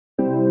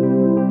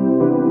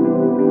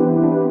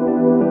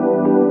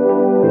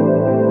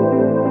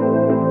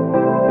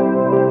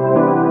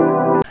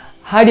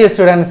Hi dear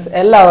students,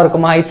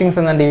 എല്ലാവർക്കും I things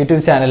എന്ന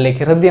YouTube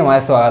ചാനലിലേക്ക് ഹൃദ്യമായ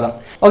സ്വാഗതം.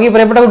 ഓക്കെ,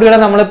 പ്രിയപ്പെട്ട കുട്ടികളെ,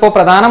 നമ്മളിപ്പോൾ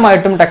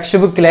പ്രധാനമായിട്ടും ടെക്സ്റ്റ്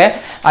ബുക്കിലെ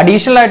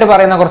അഡീഷണൽ ആയിട്ട്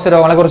പറയുന്ന കുറച്ച്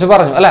രോഗങ്ങളെ കുറിച്ച്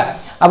പറഞ്ഞു അല്ലെ.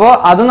 അപ്പോൾ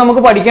അത്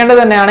നമുക്ക് പഠിക്കേണ്ടത്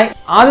തന്നെയാണ്.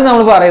 ആദ്യം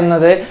നമ്മൾ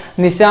പറയുന്നത്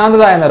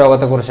നിശാന്തത എന്ന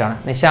രോഗത്തെ കുറിച്ചാണ്.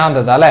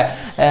 നിശാന്തത അല്ലെ,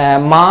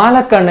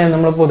 മാലക്കണ്ണ്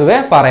നമ്മൾ പൊതുവെ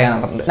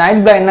പറയാറുണ്ട്.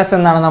 നൈറ്റ് ബ്ലൈൻഡ്നെസ്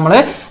എന്നാണ് നമ്മൾ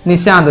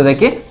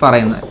നിശാന്തതയ്ക്ക്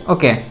പറയുന്നത്.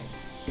 ഓക്കെ,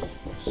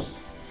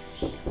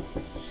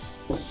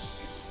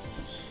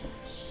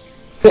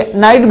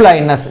 നൈറ്റ്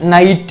ബ്ലൈൻഡ്നെസ്,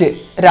 നൈറ്റ്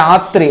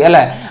രാത്രി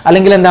അല്ലെ,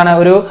 അല്ലെങ്കിൽ എന്താണ്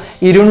ഒരു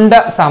ഇരുണ്ട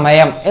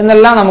സമയം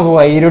എന്നെല്ലാം നമുക്ക്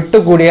പറയാം. ഇരുട്ട്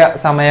കൂടിയ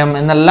സമയം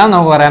എന്നെല്ലാം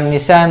നമുക്ക് പറയാം.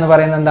 നിശ എന്ന്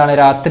പറയുന്നത് എന്താണ്?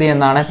 രാത്രി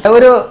എന്നാണ്.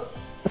 ഒരു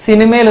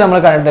സിനിമയിൽ നമ്മൾ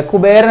കണ്ടിട്ടുണ്ട്,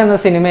 കുബേരൻ എന്ന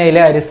സിനിമയിൽ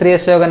ഹരിശ്രീ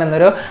അശോകൻ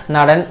എന്നൊരു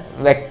നടൻ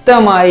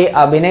വ്യക്തമായി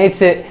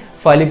അഭിനയിച്ച്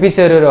ഫലിപ്പിച്ച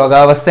ഒരു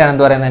രോഗാവസ്ഥയാണ്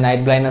എന്ത് പറയുന്നത്?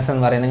 നൈറ്റ് ബ്ലൈൻഡ്നെസ്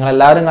എന്ന് പറയുന്നത്. നിങ്ങൾ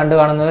എല്ലാവരും കണ്ടു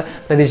കാണുന്നത്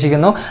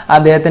പ്രതീക്ഷിക്കുന്നു.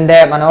 അദ്ദേഹത്തിന്റെ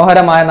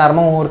മനോഹരമായ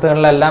നർമ്മ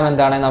മുഹൂർത്തങ്ങളിലെല്ലാം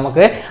എന്താണ്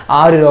നമുക്ക് ആ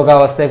ഒരു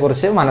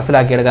രോഗാവസ്ഥയെക്കുറിച്ച്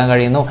മനസ്സിലാക്കിയെടുക്കാൻ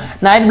കഴിയുന്നു.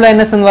 നൈറ്റ്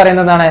ബ്ലൈൻഡ്നെസ് എന്ന്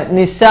പറയുന്നതാണ്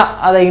നിശ,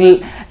 അല്ലെങ്കിൽ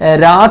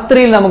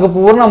രാത്രിയിൽ നമുക്ക്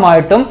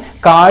പൂർണ്ണമായിട്ടും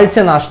കാഴ്ച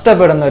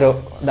നഷ്ടപ്പെടുന്ന ഒരു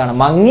ഇതാണ്.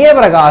 മങ്ങിയ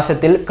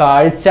പ്രകാശത്തിൽ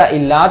കാഴ്ച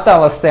ഇല്ലാത്ത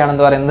അവസ്ഥയാണ്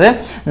എന്ന് പറയുന്നത്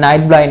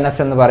നൈറ്റ്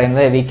ബ്ലൈൻഡ്നെസ് എന്ന്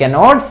പറയുന്നത്. We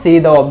cannot see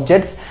the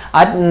objects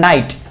at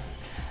night.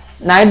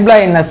 Night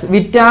blindness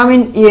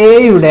vitamin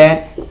എയുടെ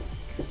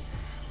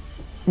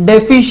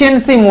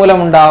ഡെഫിഷ്യൻസി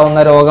മൂലമുണ്ടാവുന്ന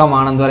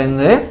രോഗമാണെന്ന്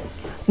പറയുന്നത്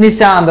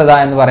നിശാന്തത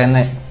എന്ന്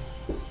പറയുന്നത്.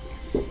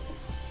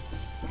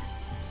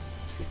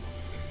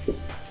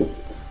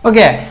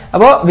 ഓക്കെ,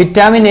 അപ്പോൾ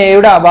വിറ്റാമിൻ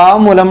എയുടെ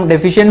അഭാവം മൂലം,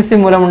 ഡെഫിഷ്യൻസി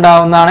മൂലം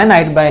ഉണ്ടാവുന്നതാണ്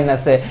നൈറ്റ്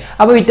ബ്ലൈൻഡ്നെസ്.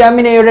 അപ്പോൾ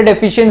വിറ്റാമിൻ എയുടെ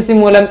ഡെഫിഷ്യൻസി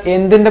മൂലം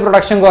എന്തിന്റെ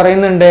പ്രൊഡക്ഷൻ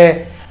കുറയുന്നുണ്ട്?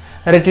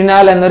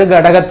 റെറ്റിനാൽ എന്നൊരു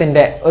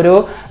ഘടകത്തിന്റെ, ഒരു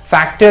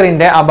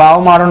ഫാക്ടറിന്റെ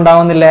അഭാവമാണ്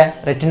ഉണ്ടാവുന്നില്ലേ?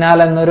 റെറ്റിനാൽ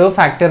എന്നൊരു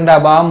ഫാക്ടറിന്റെ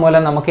അഭാവം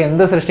മൂലം നമുക്ക്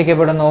എന്ത്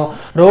സൃഷ്ടിക്കപ്പെടുന്നു?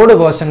 റോഡ്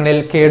കോശങ്ങളിൽ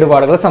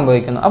കേടുപാടുകൾ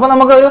സംഭവിക്കുന്നു. അപ്പൊ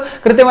നമുക്കൊരു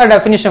കൃത്യമായ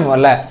ഡെഫിനിഷൻ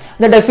അല്ലേ,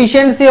 the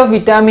deficiency of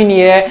vitamin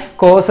A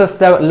causes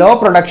the law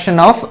production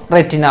of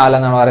retinal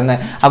എന്നാണ്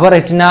പറയുന്നത്. അപ്പൊ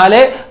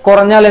റെറ്റിനാല്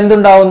കുറഞ്ഞാൽ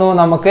എന്തുണ്ടാവുന്നു?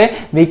 നമുക്ക്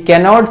we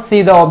cannot see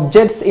the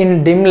objects in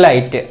dim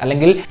light,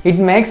 അല്ലെങ്കിൽ it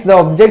makes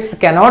the objects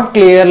cannot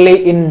clearly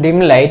in dim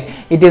light.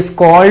 It is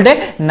called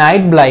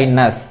night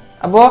blindness.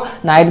 അപ്പോൾ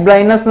night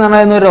blindness എന്ന്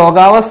പറയുന്ന ഒരു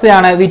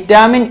രോഗാവസ്ഥയാണ്.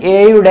 വിറ്റാമിൻ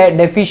എയുടെ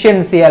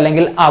ഡെഫിഷ്യൻസി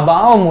അല്ലെങ്കിൽ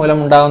അഭാവം മൂലം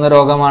ഉണ്ടാകുന്ന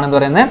രോഗമാണെന്ന്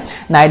പറയുന്നത്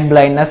നൈറ്റ്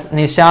ബ്ലൈൻഡ്നെസ്,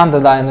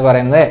 നിശാന്തത എന്ന്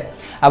പറയുന്നത്.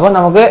 അപ്പോൾ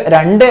നമുക്ക്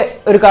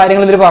ഒരു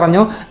കാര്യങ്ങൾ ഇതിൽ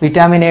പറഞ്ഞു.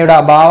 വിറ്റാമിൻ എയുടെ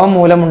അഭാവം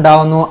മൂലം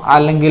ഉണ്ടാവുന്നു,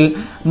 അല്ലെങ്കിൽ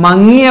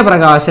മങ്ങിയ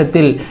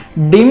പ്രകാശത്തിൽ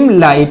ഡിം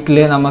ലൈറ്റിൽ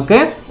നമുക്ക്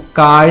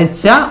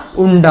കാഴ്ച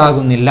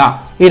ഉണ്ടാകുന്നില്ല.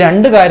 ഈ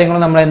രണ്ട്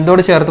കാര്യങ്ങളും നമ്മൾ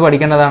എന്തോട് ചേർത്ത്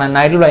പഠിക്കേണ്ടതാണ്?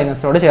 നൈറ്റ്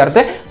ബ്ലൈൻഡ്നെസ്സോട്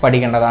ചേർത്ത്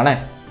പഠിക്കേണ്ടതാണ്.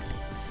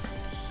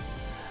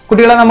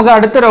 കുട്ടികളെ, നമുക്ക്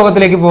അടുത്ത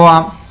രോഗത്തിലേക്ക്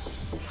പോവാം.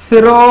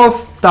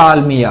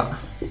 സിറോഫ്താൽമിയ.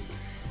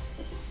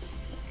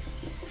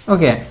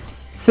 ഓക്കെ,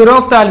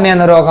 സിറോഫ്താൽമിയ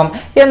എന്ന രോഗം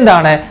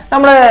എന്താണ്?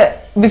 നമ്മള്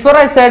before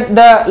I said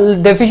the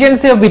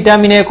deficiency of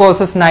vitamin A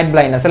causes night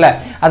blindness അല്ലെ,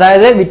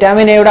 അതായത്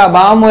വിറ്റാമിൻ എയുടെ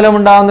അഭാവം മൂലം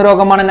ഉണ്ടാകുന്ന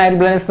രോഗമാണ് നൈറ്റ്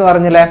ബ്ലൈൻഡ്നെസ് എന്ന്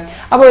പറഞ്ഞില്ലേ.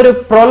 അപ്പൊ ഒരു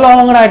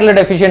പ്രൊലോങ്ഡ് ആയിട്ടുള്ള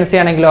ഡെഫിഷ്യൻസി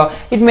ആണെങ്കിലോ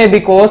ഇറ്റ് മേ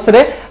ബി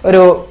കോസ്ഡ്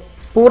ഒരു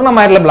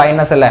പൂർണ്ണമായിട്ടുള്ള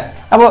ബ്ലൈൻഡ്നെസ് അല്ലെ.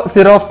 അപ്പോൾ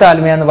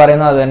സിറോഫ്താൽമിയ എന്ന്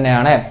പറയുന്നത് അത്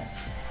തന്നെയാണ്.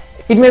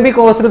 It may be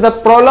caused the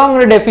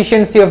prolonged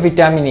deficiency of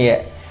vitamin A.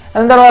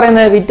 എന്താണ്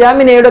പറയുന്നത്?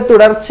 വിറ്റാമിൻ എയുടെ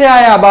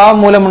തുടർച്ചയായ അഭാവം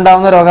മൂലം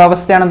ഉണ്ടാകുന്ന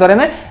രോഗാവസ്ഥയാണെന്ന്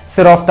പറയുന്നത്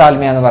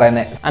സിറോഫ്താൽമിയ എന്ന്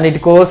പറയുന്നത്. And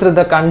it caused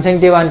the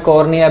കൺജങ്ക്റ്റീവ് and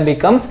cornea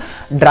becomes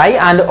dry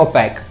and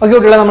opaque. Okay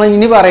കുട്ടികളെ, നമ്മൾ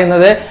ഇനി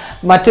പറയുന്നത്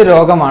മറ്റൊരു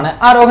രോഗമാണ്.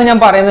 ആ രോഗം ഞാൻ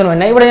പറയുന്നതിന്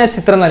മുന്നേ ഇവിടെ ഞാൻ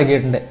ചിത്രം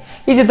നൽകിയിട്ടുണ്ട്.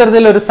 ഈ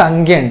ചിത്രത്തിൽ ഒരു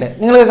സംഖ്യ ഉണ്ട്.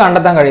 നിങ്ങൾക്ക്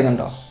കണ്ടെത്താൻ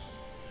കഴിയുന്നുണ്ടോ?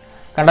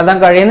 കണ്ടെത്താൻ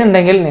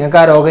കഴിയുന്നുണ്ടെങ്കിൽ നിങ്ങൾക്ക്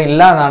ആ രോഗം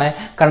ഇല്ല എന്നാണ്.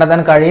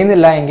 കണ്ടെത്താൻ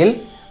കഴിയുന്നില്ല എങ്കിൽ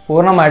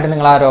പൂർണ്ണമായിട്ട്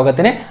നിങ്ങൾ ആ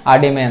രോഗത്തിന്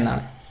അടിമ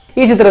എന്നാണ്.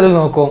 ഈ ചിത്രത്തിൽ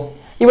നോക്കൂ,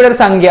 ഇവിടെ ഒരു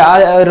സംഖ്യ,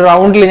 ഒരു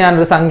റൗണ്ടിൽ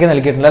ഞാനൊരു സംഖ്യ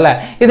നൽകിയിട്ടുണ്ട് അല്ലെ.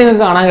 ഇത്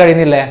നിങ്ങൾക്ക് കാണാൻ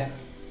കഴിയുന്നില്ലേ?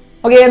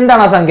 ഓക്കെ,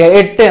 എന്താണ് ആ സംഖ്യ?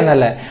 8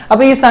 എന്നല്ലേ.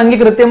 അപ്പൊ ഈ സംഖ്യ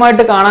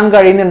കൃത്യമായിട്ട് കാണാൻ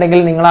കഴിയുന്നുണ്ടെങ്കിൽ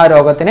നിങ്ങൾ ആ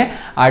രോഗത്തിന്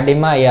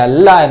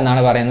അടിമയല്ല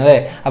എന്നാണ് പറയുന്നത്.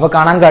 അപ്പൊ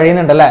കാണാൻ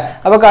കഴിയുന്നുണ്ടല്ലേ?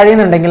 അപ്പൊ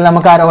കഴിയുന്നുണ്ടെങ്കിൽ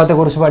നമുക്ക് ആ രോഗത്തെ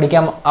കുറിച്ച്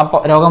പഠിക്കാം. അപ്പൊ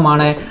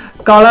രോഗമാണ്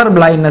കളർ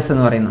ബ്ലൈൻഡ്നെസ്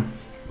എന്ന് പറയുന്നത്.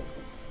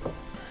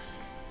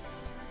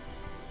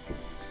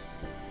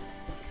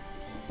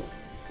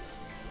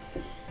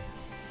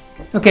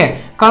 ഓക്കെ,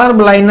 കളർ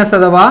ബ്ലൈൻഡ്നെസ്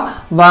അഥവാ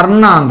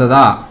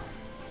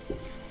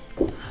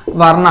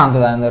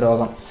വർണ്ണാന്ധത എന്ന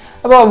രോഗം.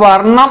 അപ്പോൾ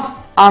വർണ്ണം,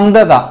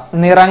 അന്ധത,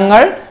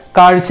 നിറങ്ങൾ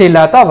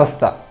കാഴ്ചയില്ലാത്ത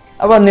അവസ്ഥ.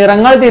 അപ്പൊ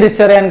നിറങ്ങൾ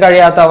തിരിച്ചറിയാൻ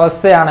കഴിയാത്ത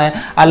അവസ്ഥയാണ്,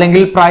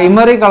 അല്ലെങ്കിൽ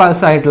പ്രൈമറി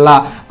കളേഴ്സ് ആയിട്ടുള്ള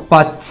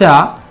പച്ച,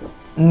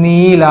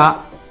 നീല,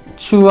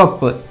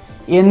 ചുവപ്പ്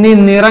എന്നീ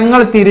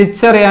നിറങ്ങൾ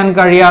തിരിച്ചറിയാൻ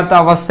കഴിയാത്ത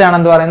അവസ്ഥയാണ്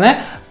എന്ന്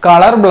പറയുന്നത്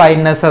കളർ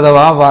ബ്ലൈൻഡ്നെസ്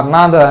അഥവാ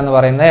വർണ്ണാന്ധത എന്ന്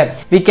പറയുന്നത്.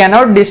 We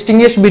cannot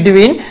distinguish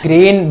between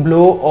green,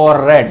 blue or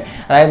red.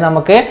 അതായത്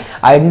നമുക്ക്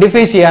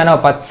ഐഡന്റിഫൈ ചെയ്യാനോ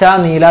പച്ച,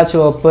 നീല,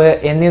 ചുവപ്പ്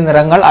എന്നീ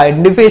നിറങ്ങൾ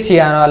ഐഡന്റിഫൈ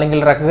ചെയ്യാനോ അല്ലെങ്കിൽ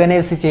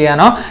റെക്കഗ്നൈസ്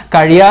ചെയ്യാനോ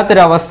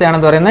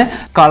കഴിയാത്തൊരവസ്ഥയാണെന്ന് പറയുന്നത്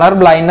കളർ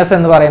ബ്ലൈൻഡ്നെസ്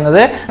എന്ന്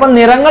പറയുന്നത്. അപ്പൊ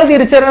നിറങ്ങൾ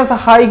തിരിച്ചറിയാൻ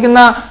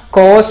സഹായിക്കുന്ന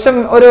കോശം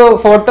ഒരു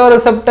ഫോട്ടോ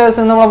റിസെപ്റ്റേഴ്സ്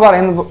എന്ന് നമ്മൾ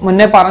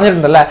മുന്നേ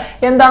പറഞ്ഞിട്ടുണ്ടല്ലേ.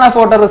 എന്താണ്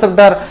ഫോട്ടോ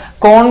റിസെപ്റ്റർ?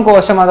 കോൺ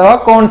കോശം അഥവാ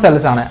കോൺ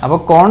സെൽസ് ആണ്. അപ്പൊ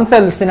കോൺ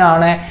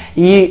സെൽസിനാണ്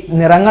ഈ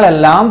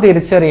നിറങ്ങളെല്ലാം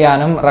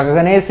തിരിച്ചറിയാനും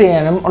റെക്കഗ്നൈസ്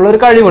ചെയ്യാനും ഉള്ള ഒരു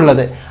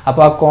കഴിവുള്ളത്.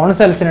 അപ്പൊ ആ കോൺ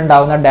സെൽസിന്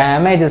ഉണ്ടാകുന്ന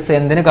ഡാമേജസ്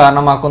എന്തിന്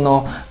കാരണമാക്കുന്നു?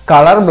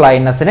 കളർ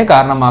ബ്ലൈൻഡ്നെസ്സിന്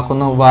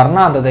കാരണമാക്കുന്നു,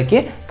 വർണ്ണാന്ധതയ്ക്ക്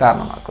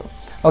കാരണമാക്കുന്നു.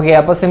 ഓക്കെ,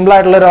 അപ്പൊ സിമ്പിൾ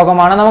ആയിട്ടുള്ള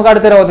രോഗമാണ്. നമുക്ക്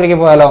അടുത്ത രോഗത്തിലേക്ക്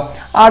പോയാലോ.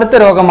 അടുത്ത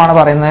രോഗമാണ്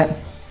പറയുന്നത്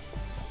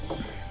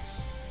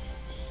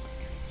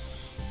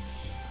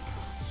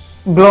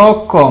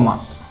ഗ്ലോക്കോമ.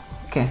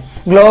 ഓക്കെ,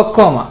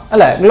 ഗ്ലോക്കോമ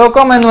അല്ലെ.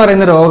 ഗ്ലോക്കോമ എന്ന്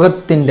പറയുന്ന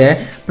രോഗത്തിന്റെ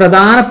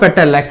പ്രധാനപ്പെട്ട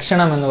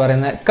ലക്ഷണം എന്ന്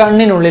പറയുന്നത്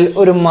കണ്ണിനുള്ളിൽ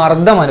ഒരു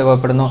മർദ്ദം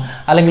അനുഭവപ്പെടുന്നു,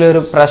 അല്ലെങ്കിൽ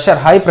ഒരു പ്രഷർ,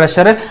 ഹൈ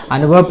പ്രഷർ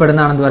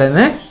അനുഭവപ്പെടുന്നതാണെന്ന്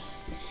പറയുന്നത്.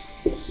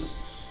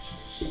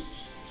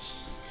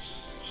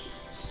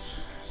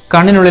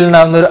 കണ്ണിനുള്ളിൽ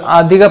ഉണ്ടാകുന്ന ഒരു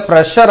അധിക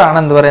പ്രഷർ ആണ്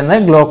എന്ത്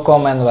പറയുന്നത്,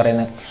 ഗ്ലോക്കോമ എന്ന്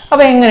പറയുന്നത്.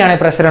 അപ്പൊ എങ്ങനെയാണ് ഈ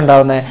പ്രഷർ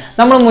ഉണ്ടാവുന്നത്?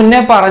 നമ്മൾ മുന്നേ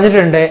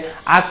പറഞ്ഞിട്ടുണ്ട്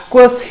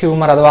അക്വസ്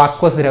ഹ്യൂമർ അഥവാ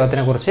അക്വസ്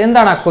ദ്രവത്തിനെ കുറിച്ച്.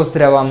 എന്താണ് അക്വസ്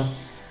ദ്രവം?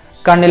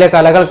 കണ്ണിലെ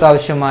കലകൾക്ക്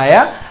ആവശ്യമായ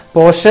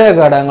പോഷക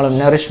ഘടകങ്ങളും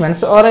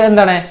നെറിഷ്മെന്റ്സ് ഓർ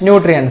എന്താണ്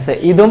ന്യൂട്രിയൻസ്,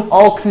 ഇതും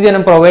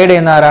ഓക്സിജനും പ്രൊവൈഡ്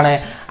ചെയ്യുന്ന ആരാണ്?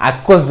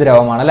 അക്വസ്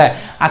ദ്രവമാണ് അല്ലെ.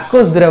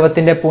 Aqueous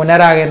ദ്രവത്തിന്റെ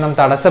പുനരാകിരണം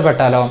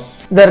തടസ്സപ്പെട്ടാലോ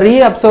the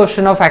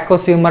reabsorption of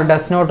aqueous humor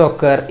does not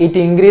occur. It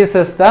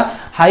increases the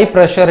high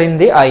pressure in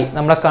the eye.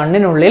 നമ്മുടെ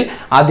കണ്ണിനുള്ളിൽ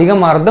അധിക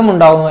മർദ്ദം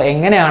ഉണ്ടാവുന്നു.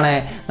 എങ്ങനെയാണ്?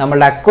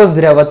 നമ്മുടെ അക്വസ്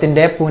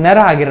ദ്രവത്തിന്റെ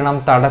പുനരാകിരണം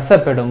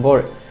തടസ്സപ്പെടുമ്പോൾ.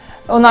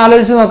 ഒന്ന്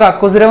ആലോചിച്ച് നോക്കുക.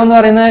 അക്വസ് ദ്രവം എന്ന്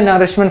പറയുന്നത്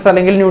നറിഷ്മെന്റ്സ്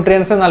അല്ലെങ്കിൽ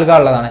ന്യൂട്രിയൻസ്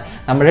നൽകാനുള്ളതാണ്.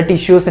 നമ്മുടെ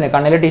ടിഷ്യൂസിന്,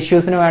 കണ്ണിലെ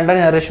ടിഷ്യൂസിന് വേണ്ട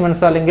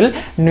നറിഷ്മെന്റ്സോ അല്ലെങ്കിൽ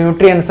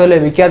ന്യൂട്രിയൻസോ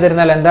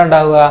ലഭിക്കാതിരുന്നാൽ എന്താ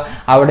ഉണ്ടാവുക?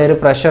 അവിടെ ഒരു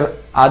പ്രഷർ,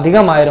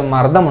 അധികമായൊരു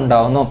മർദ്ദം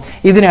ഉണ്ടാവുന്നു.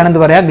 ഇതിനാണ്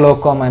എന്ത് പറയാ?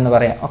 ഗ്ലോക്കോമ എന്ന്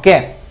പറയാം. Okay,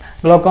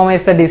 glaucoma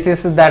is the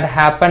disease that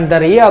happened. The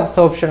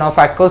reabsorption of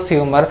aqueous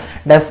humor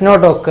does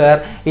not occur.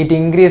 It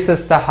increases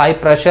the high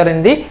pressure in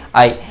the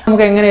eye.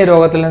 നമുക്ക് എങ്ങനെ ഈ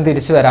രോഗത്തിൽ നിന്ന്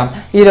തിരിച്ചു വരാം?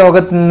 ഈ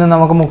രോഗത്തിൽ നിന്ന്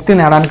നമുക്ക് മുക്തി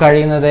നേടാൻ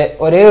കഴിയുന്നത്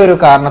ഒരേ ഒരു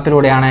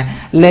കാരണത്തിലൂടെയാണ്,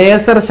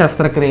 ലേസർ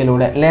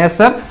ശസ്ത്രക്രിയയിലൂടെ.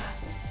 ലേസർ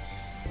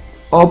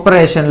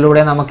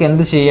ഓപ്പറേഷനിലൂടെ നമുക്ക്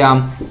എന്ത് ചെയ്യാം?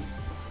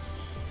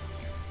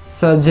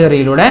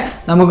 സർജറിയിലൂടെ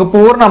നമുക്ക്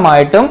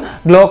പൂർണ്ണമായിട്ടും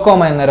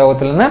ഗ്ലോക്കോമ എന്ന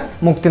രോഗത്തിൽ നിന്ന്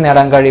മുക്തി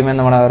നേടാൻ കഴിയുമെന്ന്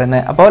നമ്മൾ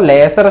പറയുന്നത്. അപ്പോൾ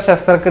ലേസർ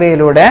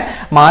ശസ്ത്രക്രിയയിലൂടെ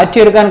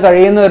മാറ്റിയെടുക്കാൻ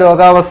കഴിയുന്ന ഒരു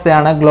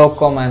രോഗാവസ്ഥയാണ്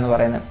ഗ്ലോക്കോമ എന്ന്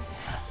പറയുന്നത്.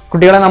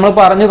 കുട്ടികളെ, നമ്മൾ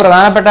പറഞ്ഞു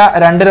പ്രധാനപ്പെട്ട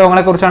 2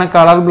 രോഗങ്ങളെ കുറിച്ചാണ്.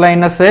 കളർ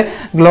ബ്ലൈൻഡ്നെസ്,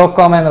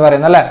 ഗ്ലോക്കോമ എന്ന്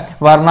പറയുന്നത് അല്ലെ.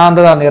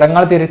 വർണ്ണാന്ധത,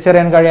 നിറങ്ങൾ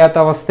തിരിച്ചറിയാൻ കഴിയാത്ത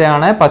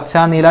അവസ്ഥയാണ്. പച്ച,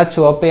 നീല,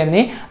 ചുവപ്പ്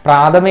എന്നീ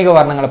പ്രാഥമിക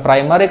വർണ്ണങ്ങൾ,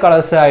 പ്രൈമറി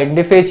കളേഴ്സ്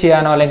ഐഡന്റിഫൈ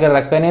ചെയ്യാനോ അല്ലെങ്കിൽ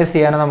റെക്കഗ്നൈസ്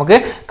ചെയ്യാനോ നമുക്ക്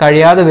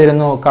കഴിയാതെ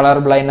വരുന്നു കളർ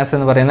ബ്ലൈൻഡ്നെസ്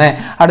എന്ന് പറയുന്നത്.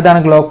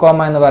 അടുത്താണ് ഗ്ലോക്കോമ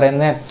എന്ന്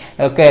പറയുന്നത്.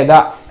 Okay,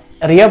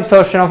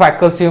 reabsorption of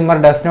aqueous humor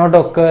does not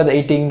occur.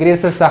 It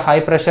increases the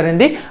high pressure in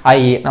the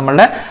eye.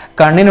 നമ്മളുടെ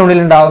കണ്ണിനുള്ളിൽ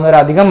ഉണ്ടാകുന്ന ഒരു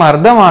അധിക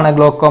മർദ്ദമാണ്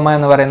ഗ്ലോക്കോമ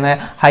എന്ന് പറയുന്നത്.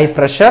 ഹൈ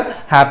പ്രഷർ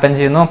ഹാപ്പൻ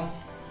ചെയ്യുന്നു.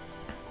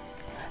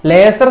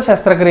 ലേസർ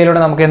ശസ്ത്രക്രിയയിലൂടെ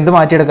നമുക്ക് എന്ത്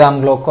മാറ്റിയെടുക്കാം?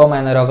 ഗ്ലോക്കോമ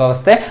എന്ന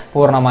രോഗാവസ്ഥയെ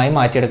പൂർണ്ണമായും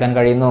മാറ്റിയെടുക്കാൻ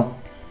കഴിയുന്നു.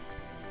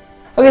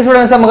 ഓക്കെ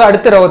സ്റ്റുഡൻസ്, നമുക്ക്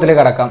അടുത്ത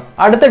രോഗത്തിലേക്ക് കടക്കാം.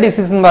 അടുത്ത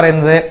ഡിസീസ് എന്ന്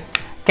പറയുന്നത്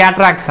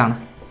കാറ്ററാക്ട്സ് ആണ്.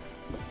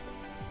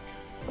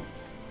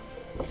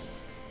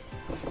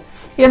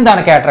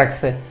 എന്താണ്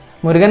കാറ്ററാക്ട്സ്?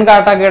 മുരുകൻ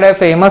കാട്ടാക്കയുടെ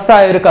ഫേമസ്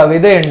ആയ ഒരു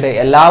കവിതയുണ്ട്,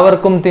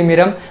 എല്ലാവർക്കും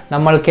തിമിരം,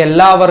 നമ്മൾക്ക്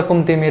എല്ലാവർക്കും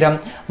തിമിരം,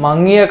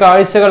 മങ്ങിയ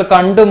കാഴ്ചകൾ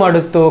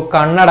കണ്ടുമടുത്തു,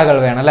 കണ്ണടകൾ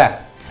വേണം അല്ലെ.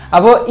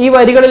 അപ്പോൾ ഈ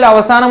വരികളിൽ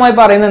അവസാനമായി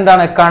പറയുന്നത്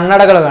എന്താണ്?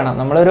 കണ്ണടകൾ വേണം.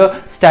 നമ്മളൊരു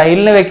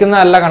സ്റ്റൈലിന്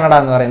വെക്കുന്നതല്ല കണ്ണട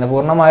എന്ന് പറയുന്നത്,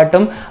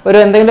 പൂർണ്ണമായിട്ടും ഒരു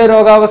എന്തെങ്കിലും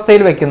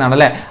രോഗാവസ്ഥയിൽ വെക്കുന്നതാണ്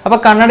അല്ലെ. അപ്പൊ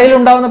കണ്ണടയിൽ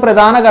ഉണ്ടാകുന്ന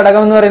പ്രധാന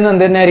ഘടകം എന്ന് പറയുന്നത്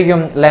എന്ത്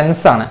തന്നെയായിരിക്കും?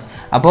 ലെൻസ് ആണ്.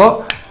 അപ്പോ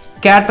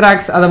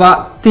കാറ്ററാക്ട്സ് അഥവാ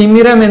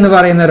തിമിരം എന്ന്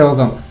പറയുന്ന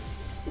രോഗം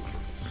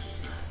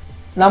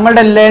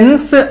നമ്മുടെ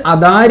ലെൻസ്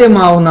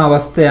അതാര്യമാവുന്ന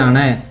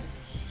അവസ്ഥയാണ്,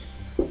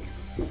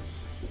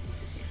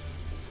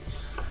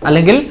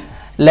 അല്ലെങ്കിൽ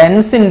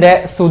ലെൻസിന്റെ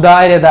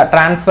സുതാര്യത,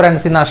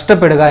 ട്രാൻസ്പെറൻസി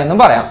നഷ്ടപ്പെടുക എന്നും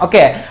പറയാം.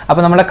 ഓക്കെ, അപ്പൊ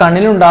നമ്മുടെ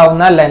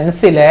കണ്ണിലുണ്ടാവുന്ന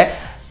ലെൻസിലെ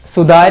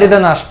സുതാര്യത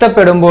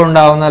നഷ്ടപ്പെടുമ്പോൾ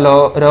ഉണ്ടാവുന്ന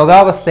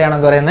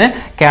രോഗാവസ്ഥയാണെന്ന് പറയുന്നത്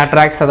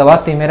കാറ്ററാക്ട്സ് അഥവാ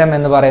തിമിരം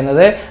എന്ന്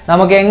പറയുന്നത്.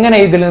 നമുക്ക് എങ്ങനെ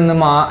ഇതിൽ നിന്ന്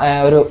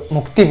ഒരു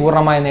മുക്തി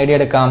പൂർണ്ണമായി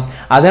നേടിയെടുക്കാം?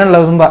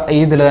 അതിനുള്ളതും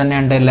ഇതിൽ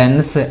തന്നെയുണ്ട്,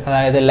 ലെൻസ്,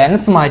 അതായത്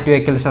ലെൻസ്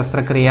മാറ്റിവെക്കൽ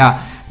ശസ്ത്രക്രിയ,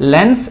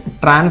 lens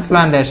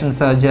transplantation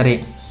surgery.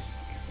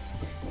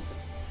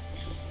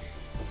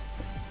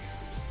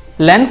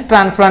 Lens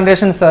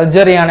transplantation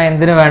സർജറിയാണ്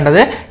എന്തിനു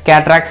വേണ്ടത്?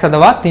 കാറ്ററാക്ട്സ്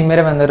അഥവാ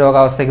തിമിരം എന്ന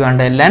രോഗാവസ്ഥയ്ക്ക്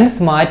വേണ്ടത്.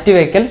 ലെൻസ്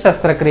മാറ്റിവെക്കൽ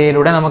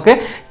ശസ്ത്രക്രിയയിലൂടെ നമുക്ക്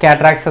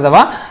കാറ്ററാക്ട്സ്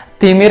അഥവാ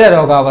തിമിര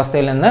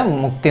രോഗാവസ്ഥയിൽ നിന്ന്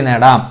മുക്തി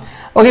നേടാം.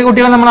 ഓക്കെ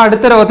കുട്ടികളെ, നമ്മൾ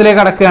അടുത്ത രോഗത്തിലേക്ക്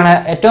കടക്കുകയാണ്.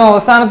 ഏറ്റവും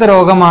അവസാനത്തെ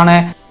രോഗമാണ്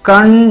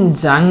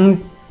കൺജങ്ക്ടിവൈറ്റിസ്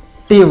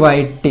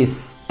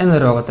എന്ന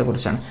രോഗത്തെ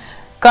കുറിച്ചാണ്.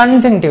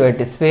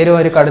 കൺജങ്ക്ടിവൈറ്റിസ് പേര്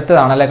ഒരു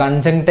കടുത്തതാണ് അല്ലെ.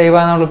 കൺജങ്ക്ടൈവ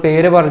എന്നുള്ള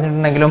പേര്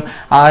പറഞ്ഞിട്ടുണ്ടെങ്കിലും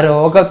ആ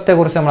രോഗത്തെ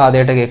കുറിച്ച് നമ്മൾ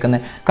ആദ്യമായിട്ട്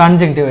കേൾക്കുന്നത്.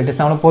 കൺജങ്ക്ടിവൈറ്റിസ്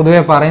നമ്മൾ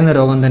പൊതുവെ പറയുന്ന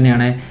രോഗം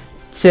തന്നെയാണ്,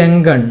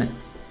 ചെങ്കണ്ണ്.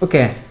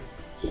 ഓക്കെ,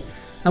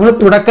 നമ്മൾ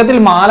തുടക്കത്തിൽ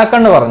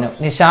മാലക്കണ്ണ് പറഞ്ഞു,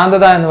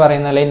 നിശാന്തത എന്ന്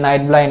പറയുന്ന അല്ലെങ്കിൽ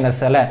നൈറ്റ്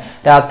ബ്ലൈൻഡ്നെസ് അല്ലെ,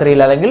 രാത്രിയിൽ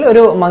അല്ലെങ്കിൽ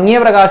ഒരു മങ്ങിയ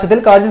പ്രകാശത്തിൽ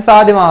കാഴ്ച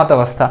സാധ്യമാകാത്ത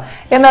അവസ്ഥ.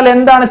 എന്നാൽ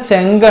എന്താണ്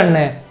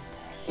ചെങ്കണ്ണ്?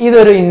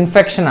 ഇതൊരു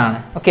ഇൻഫെക്ഷൻ ആണ്.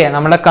 ഓക്കെ,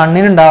 നമ്മുടെ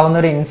കണ്ണിനുണ്ടാവുന്ന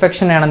ഒരു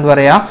ഇൻഫെക്ഷൻ ആണെന്ന്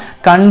പറയാം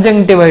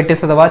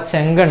കൺജങ്ക്ടിവൈറ്റിസ് അഥവാ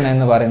ചെങ്കണ്ണ്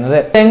എന്ന് പറയുന്നത്.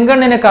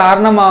 ചെങ്കണ്ണിന്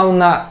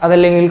കാരണമാവുന്ന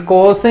അതല്ലെങ്കിൽ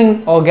കോസിംഗ്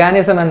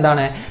ഓർഗാനിസം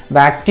എന്താണ്?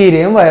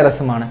 ബാക്ടീരിയയും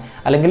വൈറസുമാണ്.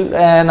 അല്ലെങ്കിൽ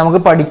നമുക്ക്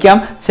പഠിക്കാം,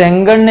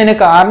 ചെങ്കണ്ണിന്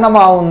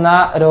കാരണമാവുന്ന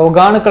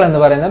രോഗാണുക്കൾ എന്ന്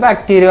പറയുന്നത്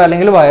ബാക്ടീരിയ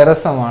അല്ലെങ്കിൽ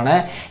വൈറസുമാണ്.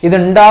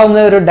 ഇതുണ്ടാവുന്ന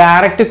ഒരു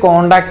ഡയറക്റ്റ്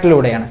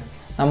കോണ്ടാക്റ്റിലൂടെയാണ്.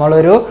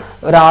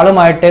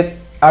 ഒരാളുമായിട്ട്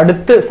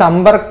അടുത്ത്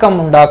സമ്പർക്കം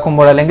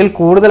ഉണ്ടാക്കുമ്പോൾ അല്ലെങ്കിൽ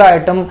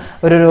കൂടുതലായിട്ടും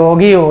ഒരു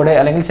രോഗിയോട്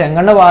അല്ലെങ്കിൽ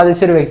ചെങ്കണ്ണ്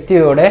ബാധിച്ചൊരു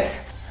വ്യക്തിയോട്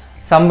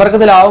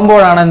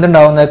സമ്പർക്കത്തിലാവുമ്പോഴാണ്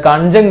എന്തുണ്ടാവുന്നത്?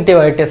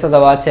 കൺജങ്ക്ടിവൈറ്റിസ്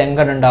അഥവാ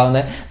ചെങ്കണ്ണ്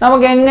ഉണ്ടാവുന്നത്.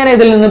 നമുക്ക് എങ്ങനെ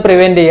ഇതിൽ നിന്ന്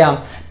പ്രിവെന്റ് ചെയ്യാം?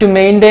 To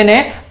maintain a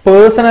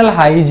personal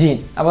hygiene.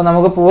 അപ്പോൾ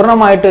നമുക്ക്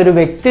പൂർണ്ണമായിട്ട് ഒരു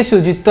വ്യക്തി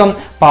ശുചിത്വം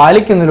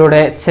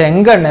പാലിക്കുന്നതിലൂടെ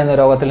ചെങ്കണ്ണ് എന്ന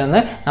രോഗത്തിൽ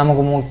നിന്ന്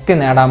നമുക്ക് മുക്തി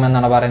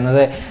നേടാമെന്നാണ്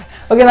പറയുന്നത്.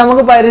 ഓക്കെ,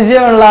 നമുക്ക്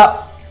പരിചയമുള്ള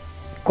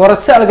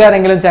കുറച്ച്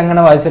ആൾക്കാരെങ്കിലും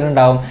ചെങ്കണ്ണ്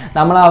വായിച്ചിട്ടുണ്ടാവും.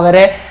 നമ്മൾ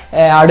അവരെ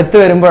അടുത്ത്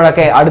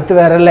വരുമ്പോഴൊക്കെ അടുത്ത്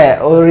വരല്ലേ,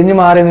 ഒഴിഞ്ഞു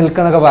മാറി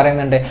നിൽക്കുന്നൊക്കെ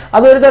പറയുന്നുണ്ട്.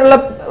 അത്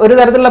ഒരു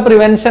തരത്തിലുള്ള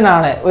പ്രിവെൻഷൻ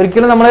ആണ്.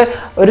 ഒരിക്കലും നമ്മൾ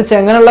ഒരു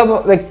ചെങ്കണ്ണുള്ള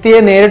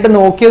വ്യക്തിയെ നേരിട്ട്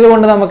നോക്കിയത്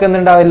കൊണ്ട് നമുക്ക്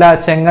എന്തുണ്ടാവില്ല,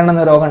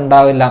 ചെങ്കണ്ണെന്ന രോഗം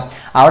ഉണ്ടാവില്ല.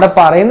 അവിടെ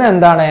പറയുന്നത്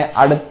എന്താണ്,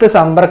 അടുത്ത്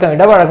സമ്പർക്കം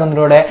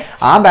ഇടപഴകുന്നതിലൂടെ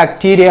ആ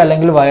ബാക്ടീരിയ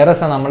അല്ലെങ്കിൽ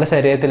വൈറസ് നമ്മുടെ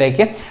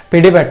ശരീരത്തിലേക്ക്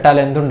പിടിപെട്ടാൽ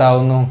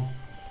എന്തുണ്ടാവുന്നു,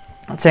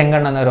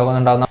 ചെങ്കണ്ണെന്ന രോഗം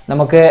ഉണ്ടാകുന്നു.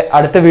 നമുക്ക്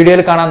അടുത്ത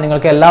വീഡിയോയിൽ കാണാം.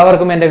 നിങ്ങൾക്ക്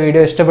എല്ലാവർക്കും എൻ്റെ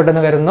വീഡിയോ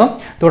ഇഷ്ടപ്പെട്ടെന്ന് കരുതുന്നു.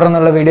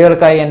 തുടർന്നുള്ള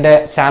വീഡിയോകൾക്കായി എൻ്റെ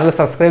ചാനൽ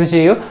സബ്സ്ക്രൈബ്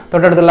ചെയ്യൂ.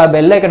 തൊട്ടടുത്തുള്ള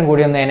ബെല്ലൈക്കൺ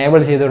കൂടി ഒന്ന്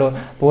എനേബിൾ ചെയ്തിടൂ.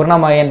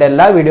 പൂർണ്ണമായി എൻ്റെ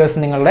എല്ലാ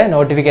വീഡിയോസും നിങ്ങളുടെ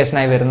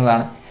നോട്ടിഫിക്കേഷനായി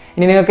വരുന്നതാണ്.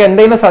 ഇനി നിങ്ങൾക്ക്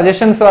എന്തെങ്കിലും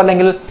സജഷൻസോ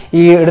അല്ലെങ്കിൽ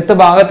ഈ എടുത്ത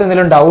ഭാഗത്ത്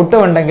എന്തെങ്കിലും ഡൗട്ടോ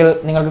ഉണ്ടെങ്കിൽ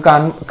നിങ്ങൾക്ക്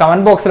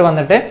കമന്റ് ബോക്സിൽ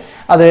വന്നിട്ട്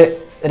അത്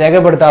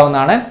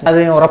രേഖപ്പെടുത്താവുന്നതാണ്.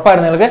 അതിന്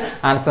ഉറപ്പായിട്ട് നിങ്ങൾക്ക്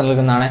ആൻസർ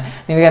നൽകുന്നതാണ്.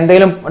 നിങ്ങൾക്ക്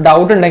എന്തെങ്കിലും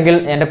ഡൗട്ട് ഉണ്ടെങ്കിൽ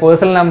എൻ്റെ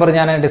പേഴ്സണൽ നമ്പർ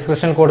ഞാൻ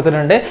ഡിസ്ക്രിപ്ഷനിൽ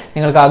കൊടുത്തിട്ടുണ്ട്.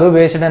 നിങ്ങൾക്ക് അത്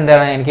ഉപയോഗിച്ചിട്ട്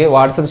എന്താണ് എനിക്ക്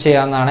വാട്സപ്പ്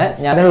ചെയ്യാവുന്നതാണ്.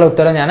 അതിനുള്ള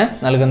ഉത്തരം ഞാൻ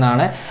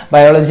നൽകുന്നതാണ്.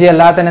 ബയോളജി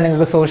അല്ലാതെ തന്നെ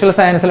നിങ്ങൾക്ക് സോഷ്യൽ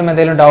സയൻസിലും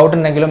എന്തെങ്കിലും ഡൗട്ട്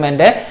ഉണ്ടെങ്കിലും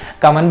എൻ്റെ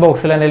കമന്റ്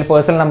ബോക്സിലോ എന്തെങ്കിലും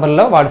പേഴ്സണൽ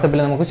നമ്പറിലോ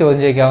വാട്സപ്പിൽ നമുക്ക് ചോദ്യം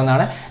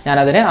ചോദിക്കാവുന്നതാണ്. ഞാൻ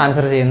അതിന്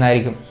ആൻസർ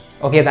ചെയ്യുന്നതായിരിക്കും.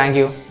 Okay, thank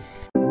you.